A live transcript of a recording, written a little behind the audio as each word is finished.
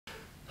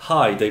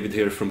Hi, David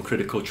here from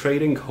Critical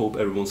Trading. Hope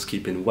everyone's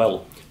keeping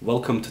well.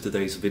 Welcome to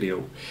today's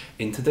video.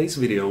 In today's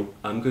video,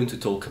 I'm going to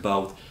talk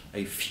about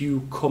a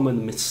few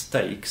common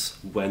mistakes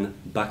when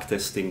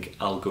backtesting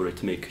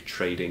algorithmic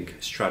trading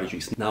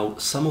strategies. Now,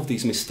 some of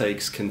these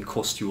mistakes can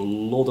cost you a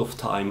lot of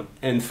time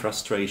and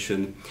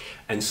frustration,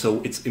 and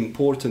so it's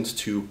important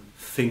to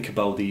think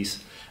about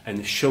these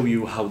and show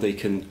you how they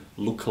can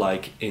look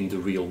like in the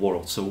real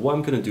world. So what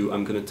I'm going to do,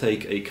 I'm going to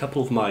take a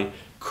couple of my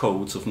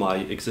codes of my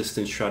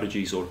existing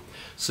strategies or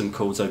some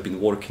codes I've been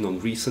working on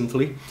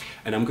recently,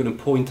 and I'm going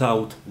to point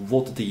out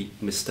what the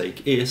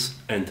mistake is,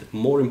 and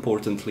more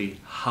importantly,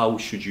 how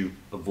should you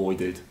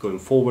avoid it going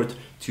forward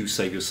to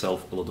save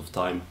yourself a lot of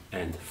time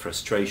and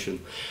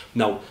frustration.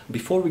 Now,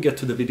 before we get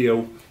to the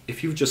video,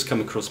 if you've just come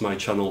across my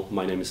channel,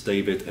 my name is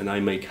David and I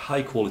make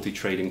high quality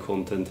trading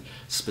content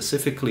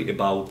specifically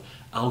about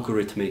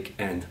algorithmic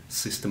and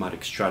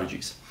systematic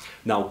strategies.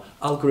 Now,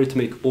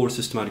 algorithmic or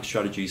systematic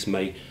strategies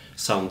may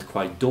sound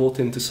quite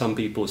daunting to some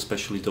people,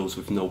 especially those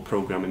with no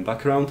programming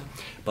background,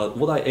 but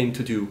what I aim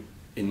to do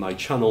in my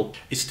channel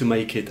is to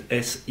make it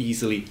as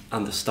easily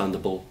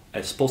understandable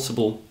as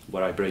possible,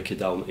 where I break it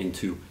down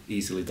into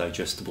easily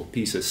digestible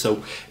pieces.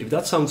 So if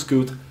that sounds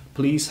good,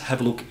 please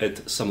have a look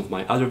at some of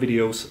my other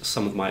videos,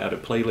 some of my other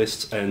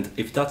playlists, and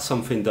if that's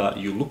something that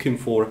you're looking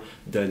for,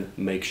 then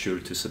make sure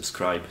to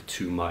subscribe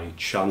to my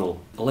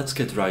channel. Let's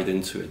get right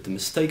into it. The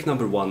mistake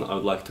number one I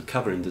would like to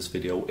cover in this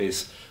video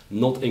is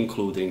not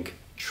including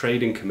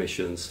trading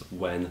commissions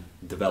when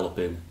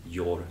developing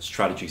your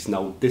strategies.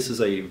 Now, this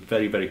is a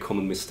very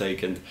common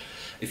mistake, and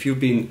if you've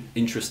been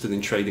interested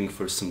in trading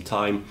for some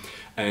time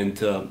and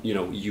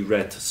you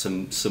read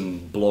some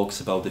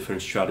blogs about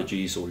different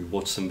strategies or you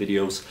watched some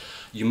videos,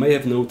 you may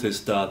have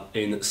noticed that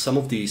in some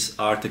of these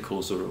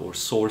articles or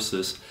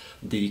sources,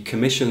 the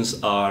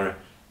commissions are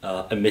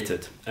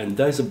omitted, and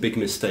that is a big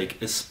mistake,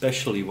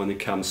 especially when it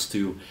comes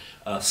to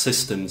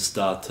systems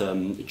that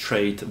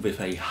trade with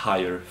a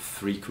higher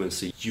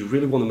frequency. You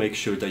really want to make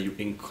sure that you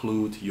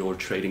include your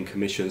trading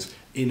commissions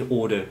in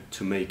order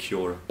to make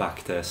your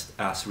backtest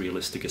as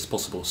realistic as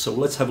possible. So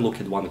let's have a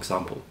look at one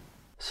example.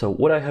 So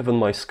what I have on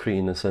my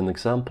screen is an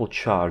example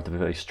chart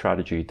with a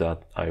strategy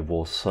that I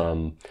was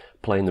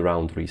playing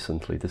around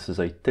recently. This is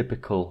a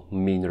typical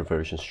mean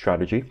reversion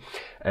strategy,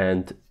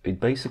 and it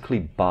basically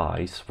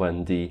buys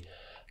when the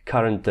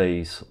current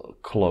day's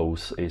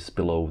close is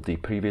below the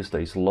previous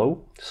day's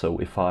low. So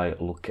if I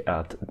look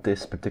at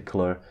this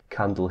particular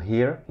candle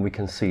here, we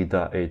can see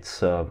that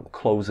it's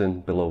closing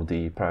below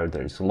the prior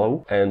day's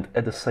low, and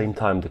at the same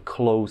time the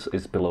close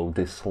is below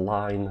this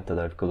line that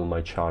I've got on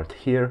my chart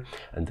here,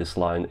 and this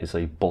line is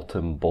a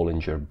bottom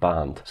Bollinger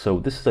Band. So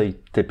this is a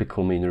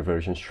typical mean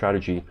reversion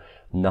strategy,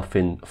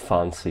 nothing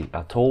fancy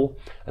at all,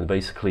 and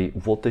basically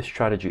what this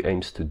strategy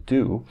aims to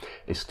do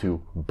is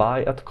to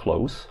buy at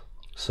close.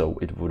 So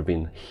it would have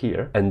been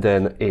here, and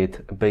then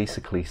it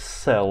basically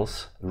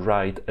sells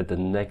right at the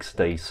next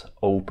day's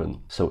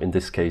open. So in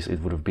this case, it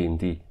would have been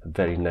the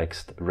very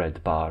next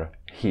red bar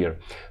here.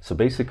 So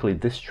basically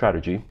this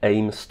strategy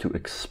aims to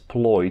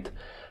exploit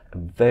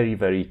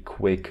very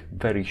quick,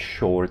 very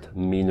short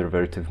mean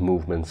revertive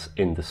movements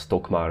in the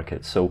stock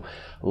market. So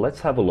let's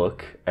have a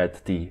look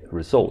at the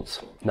results.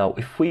 Now,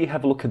 if we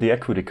have a look at the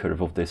equity curve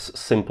of this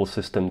simple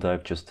system that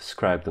I've just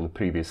described on the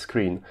previous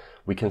screen,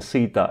 we can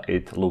see that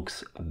it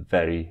looks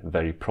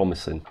very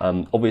promising.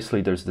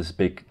 Obviously there's this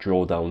big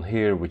drawdown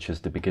here, which is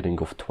the beginning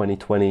of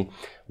 2020,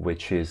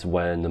 which is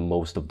when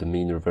most of the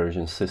mean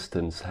reversion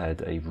systems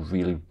had a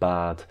really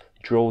bad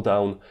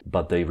drawdown,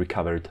 but they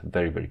recovered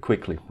very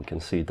quickly. We can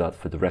see that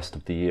for the rest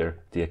of the year,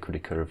 the equity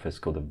curve has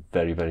got a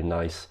very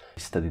nice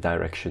steady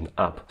direction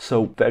up.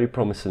 So very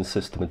promising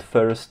system at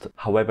first.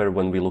 However,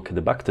 when we look at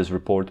the backtest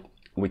report,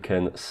 we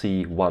can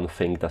see one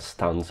thing that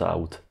stands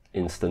out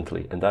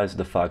instantly, and that is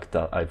the fact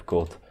that I've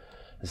got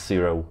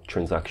 0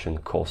 transaction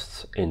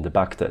costs in the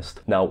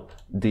backtest. Now,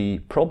 the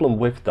problem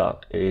with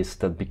that is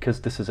that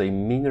because this is a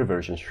mean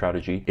reversion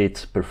strategy,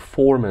 its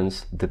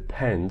performance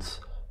depends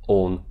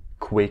on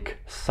quick,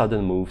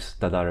 sudden moves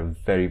that are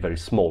very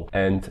small.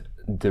 And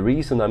the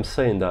reason I'm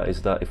saying that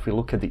is that if we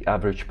look at the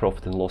average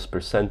profit and loss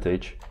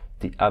percentage,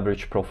 the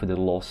average profit and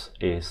loss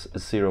is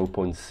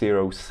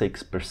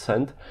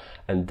 0.06%,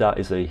 and that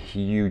is a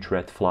huge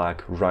red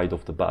flag right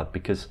off the bat,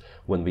 because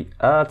when we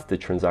add the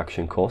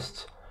transaction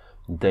costs,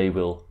 they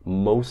will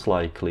most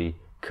likely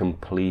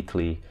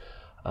completely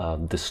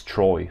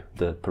destroy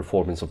the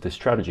performance of this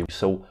strategy.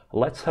 So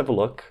let's have a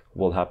look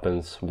what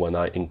happens when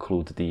I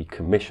include the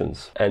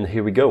commissions. And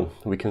here we go.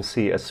 We can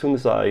see as soon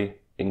as I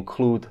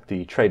include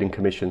the trading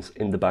commissions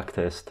in the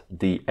backtest,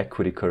 the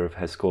equity curve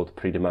has got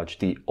pretty much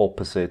the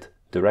opposite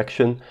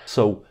direction.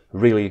 So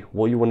really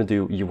what you want to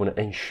do, you want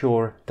to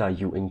ensure that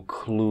you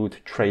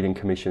include trading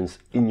commissions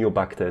in your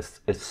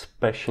backtest,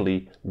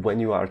 especially when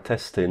you are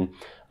testing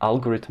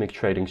algorithmic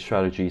trading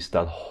strategies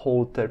that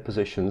hold their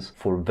positions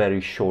for very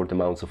short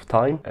amounts of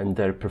time, and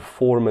their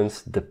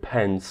performance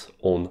depends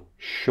on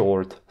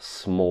short,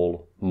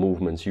 small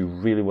movements. You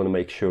really want to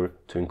make sure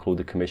to include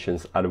the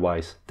commissions,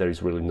 otherwise there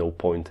is really no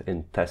point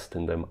in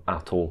testing them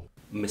at all.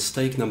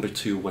 Mistake number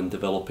 2 when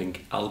developing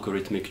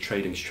algorithmic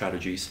trading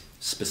strategies,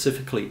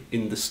 specifically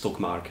in the stock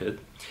market,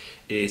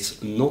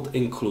 is not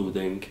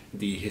including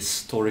the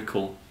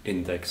historical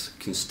index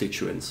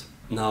constituents.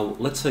 Now,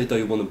 let's say that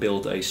you want to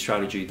build a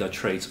strategy that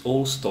trades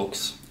all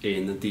stocks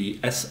in the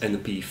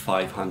S&P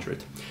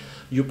 500.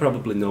 You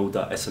probably know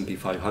that S&P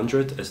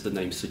 500, as the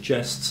name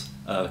suggests,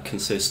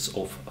 consists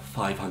of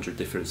 500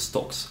 different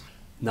stocks.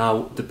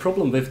 Now, the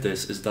problem with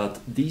this is that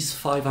these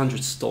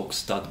 500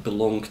 stocks that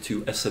belong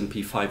to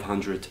S&P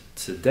 500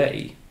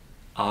 today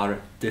are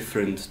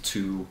different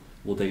to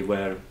what they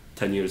were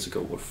 10 years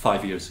ago, or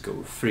 5 years ago,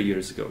 or 3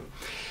 years ago.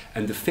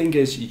 And the thing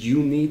is,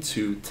 you need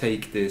to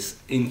take this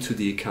into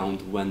the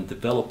account when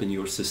developing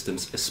your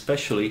systems,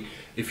 especially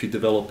if you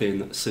develop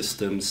in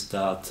systems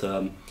that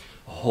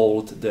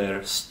hold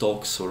their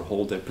stocks or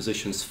hold their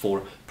positions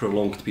for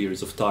prolonged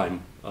periods of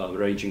time,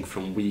 ranging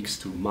from weeks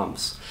to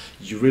months.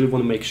 You really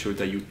want to make sure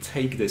that you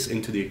take this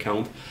into the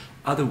account.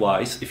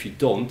 Otherwise, if you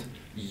don't,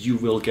 you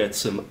will get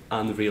some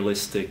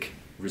unrealistic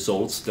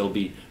results. They'll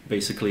be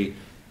basically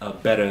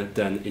better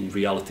than in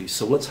reality.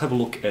 So let's have a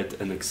look at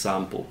an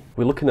example.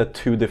 We're looking at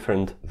two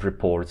different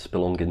reports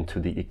belonging to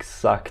the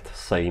exact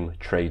same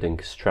trading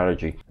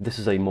strategy. This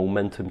is a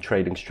momentum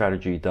trading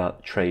strategy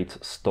that trades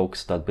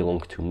stocks that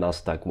belong to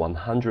Nasdaq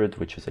 100,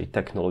 which is a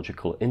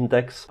technological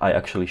index. I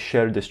actually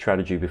shared this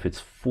strategy with its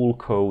full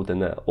code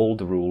and all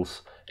the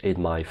rules in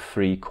my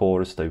free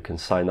course that you can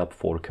sign up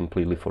for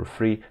completely for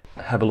free.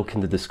 Have a look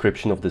in the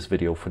description of this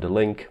video for the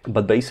link.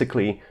 But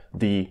basically,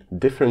 the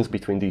difference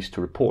between these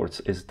two reports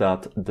is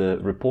that the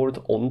report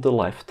on the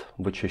left,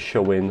 which is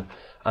showing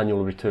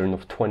annual return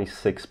of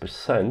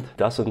 26%,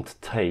 doesn't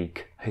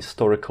take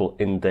historical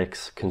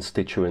index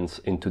constituents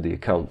into the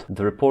account.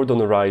 The report on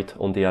the right,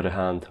 on the other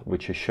hand,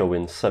 which is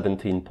showing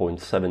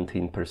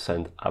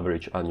 17.17%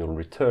 average annual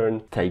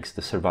return, takes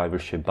the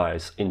survivorship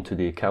bias into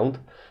the account,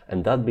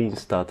 and that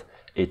means that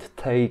it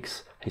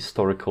takes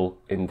historical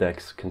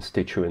index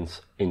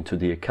constituents into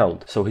the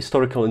account. So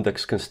historical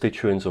index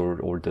constituents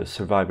or the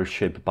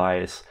survivorship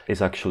bias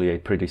is actually a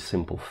pretty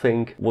simple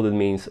thing. What it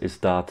means is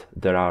that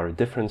there are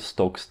different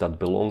stocks that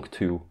belong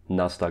to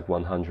Nasdaq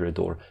 100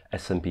 or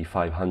S&P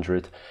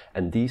 500,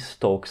 and these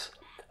stocks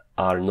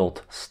are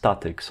not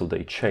static, so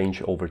they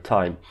change over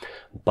time.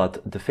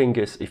 But the thing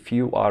is, if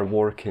you are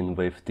working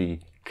with the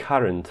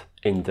current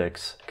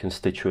index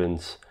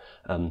constituents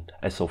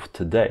as of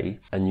today,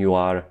 and you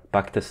are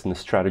backtesting a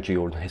strategy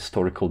or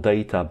historical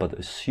data, but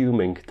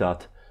assuming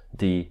that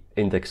the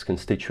index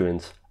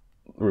constituents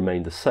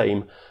remain the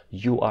same,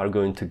 you are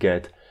going to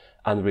get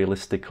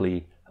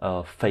unrealistically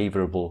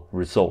favorable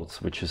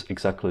results, which is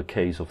exactly the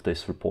case of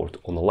this report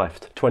on the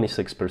left.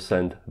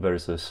 26%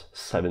 versus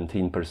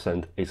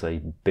 17% is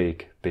a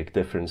big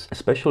difference,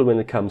 especially when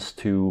it comes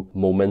to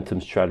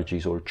momentum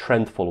strategies or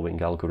trend following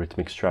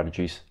algorithmic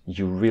strategies.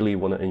 You really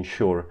want to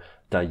ensure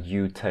that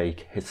you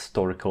take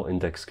historical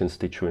index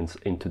constituents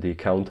into the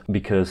account,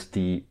 because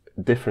the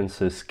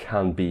differences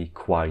can be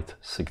quite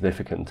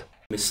significant.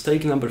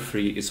 Mistake number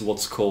 3 is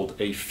what's called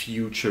a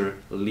future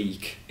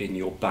leak in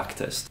your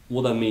backtest.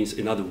 What that means,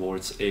 in other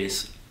words,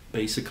 is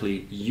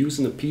basically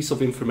using a piece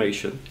of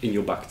information in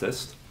your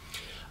backtest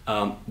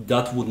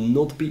that would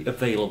not be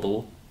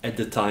available at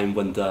the time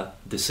when the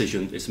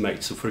decision is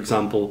made. So for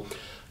example,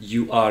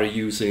 you are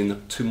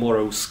using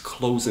tomorrow's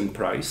closing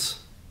price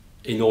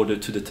in order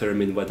to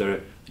determine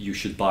whether you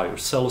should buy or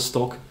sell a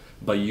stock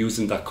by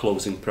using that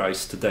closing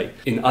price today.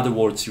 In other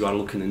words, you are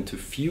looking into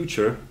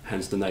future,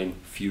 hence the name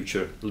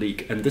future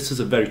leak. And this is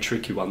a very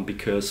tricky one,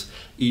 because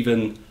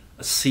even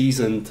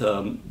seasoned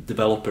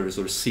developers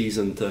or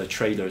seasoned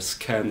traders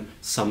can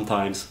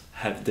sometimes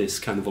have this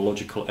kind of a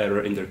logical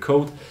error in their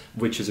code,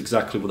 which is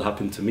exactly what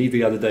happened to me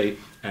the other day.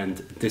 And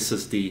this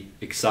is the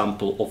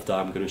example of that.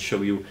 I'm going to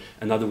show you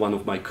another one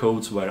of my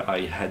codes where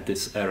I had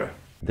this error.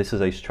 This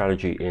is a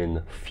strategy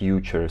in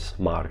futures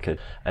market,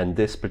 and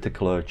this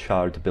particular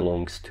chart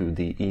belongs to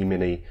the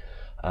E-mini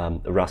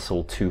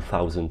Russell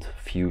 2000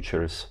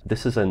 futures.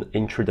 This is an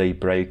intraday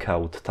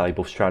breakout type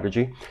of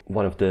strategy.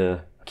 One of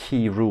the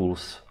key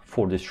rules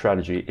for this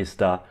strategy is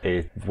that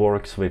it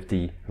works with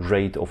the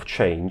rate of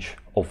change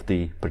of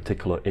the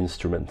particular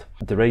instrument.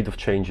 The rate of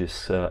change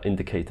is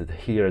indicated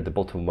here at the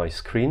bottom of my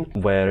screen,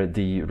 where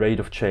the rate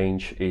of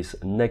change is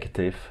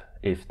negative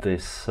if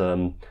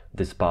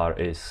this bar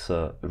is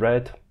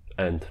red,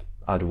 and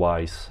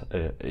otherwise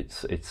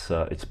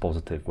it's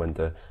positive when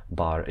the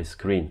bar is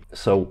green.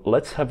 So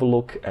let's have a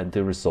look at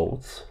the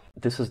results.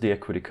 This is the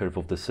equity curve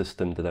of the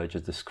system that I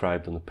just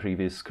described on the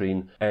previous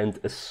screen. And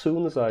as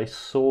soon as I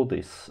saw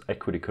this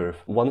equity curve,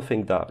 one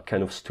thing that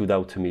kind of stood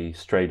out to me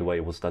straight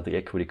away was that the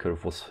equity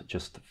curve was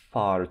just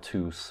far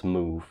too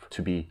smooth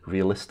to be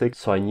realistic.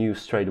 So I knew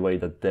straight away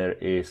that there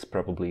is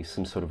probably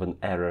some sort of an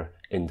error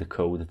in the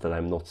code that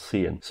I'm not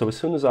seeing. So as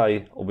soon as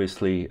I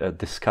obviously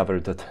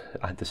discovered that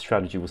the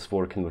strategy was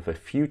working with a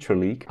future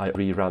leak, I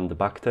rerun the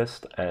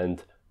backtest,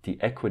 and the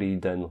equity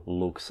then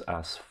looks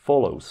as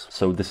follows.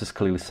 So this is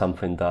clearly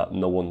something that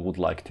no one would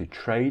like to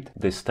trade.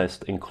 This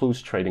test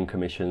includes trading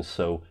commissions,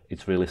 so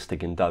it's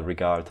realistic in that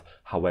regard.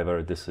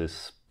 However, this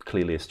is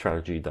clearly a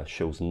strategy that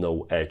shows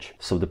no edge.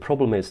 So the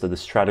problem is that the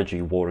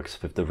strategy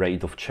works with the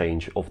rate of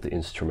change of the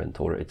instrument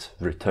or its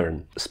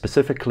return.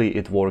 Specifically,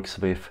 it works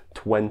with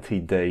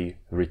 20-day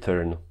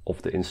return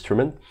of the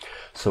instrument.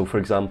 So for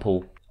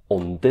example,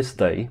 on this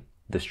day,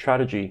 the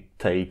strategy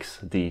takes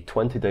the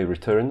 20-day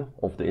return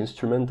of the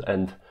instrument,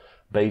 and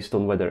based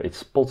on whether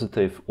it's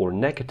positive or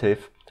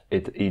negative,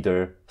 it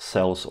either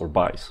sells or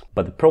buys.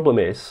 But the problem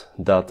is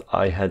that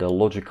I had a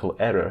logical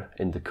error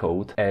in the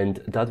code, and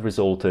that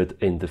resulted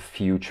in the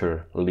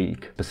future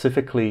leak.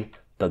 Specifically,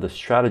 that the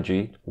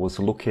strategy was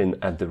looking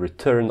at the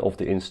return of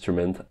the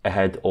instrument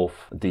ahead of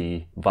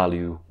the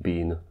value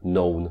being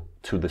known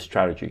to the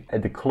strategy.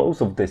 At the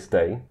close of this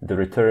day, the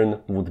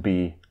return would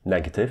be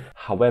negative.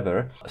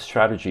 However, a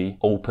strategy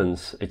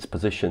opens its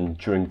position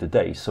during the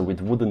day, so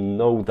it wouldn't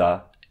know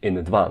that in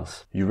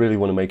advance. You really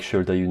want to make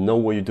sure that you know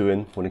what you're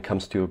doing when it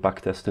comes to your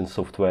backtesting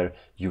software.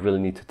 You really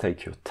need to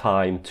take your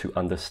time to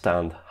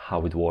understand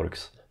how it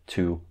works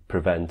to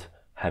prevent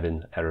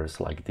having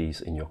errors like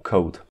these in your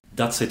code.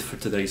 That's it for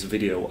today's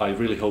video. I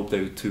really hope that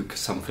you took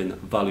something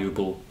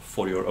valuable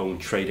for your own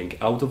trading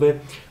out of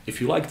it. If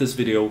you like this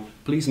video,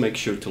 please make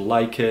sure to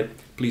like it.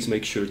 Please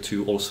make sure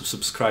to also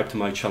subscribe to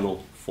my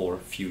channel for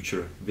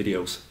future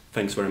videos.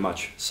 Thanks very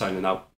much. Signing out.